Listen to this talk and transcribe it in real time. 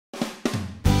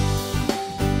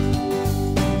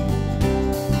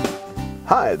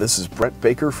Hi, this is Brent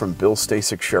Baker from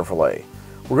Stasek Chevrolet.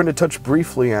 We're going to touch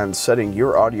briefly on setting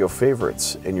your audio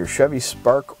favorites in your Chevy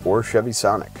Spark or Chevy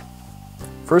Sonic.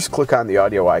 First, click on the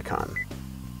audio icon.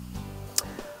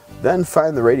 Then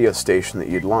find the radio station that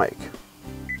you'd like.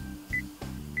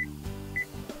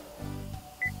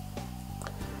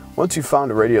 Once you've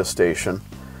found a radio station,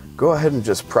 go ahead and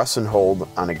just press and hold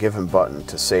on a given button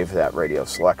to save that radio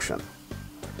selection.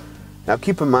 Now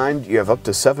keep in mind you have up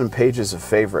to 7 pages of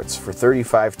favorites for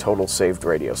 35 total saved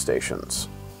radio stations.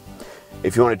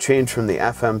 If you want to change from the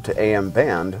FM to AM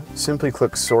band, simply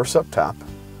click Source up top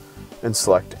and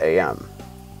select AM.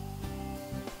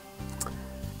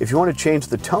 If you want to change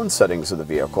the tone settings of the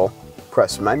vehicle,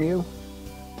 press Menu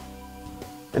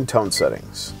and Tone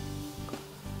Settings.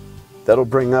 That'll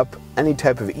bring up any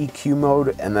type of EQ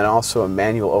mode and then also a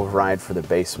manual override for the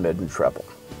bass, mid, and treble.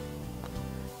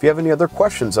 If you have any other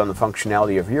questions on the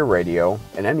functionality of your radio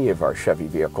in any of our Chevy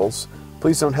vehicles,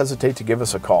 please don't hesitate to give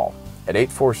us a call at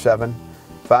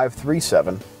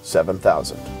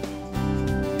 847-537-7000.